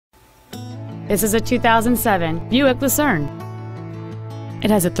This is a 2007 Buick Lucerne.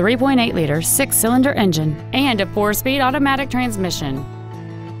 It has a 3.8-liter 6-cylinder engine and a 4-speed automatic transmission.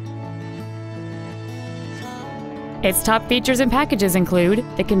 Its top features and packages include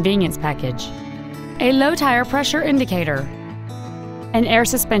the convenience package, a low tire pressure indicator, an air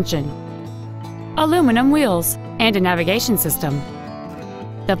suspension, aluminum wheels, and a navigation system.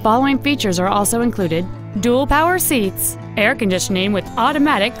 The following features are also included: dual power seats, air conditioning with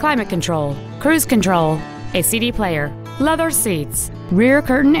automatic climate control, cruise control, a CD player, leather seats, rear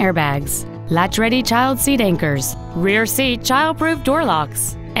curtain airbags, latch-ready child seat anchors, rear seat child-proof door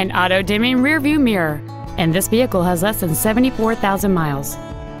locks, an auto-dimming rear-view mirror, and this vehicle has less than 74,000 miles.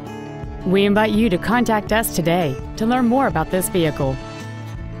 We invite you to contact us today to learn more about this vehicle.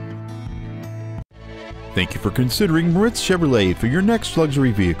 Thank you for considering Moritz Chevrolet for your next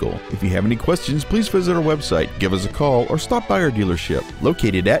luxury vehicle. If you have any questions, please visit our website, give us a call, or stop by our dealership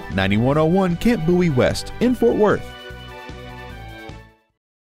located at 9101 Camp Bowie West in Fort Worth.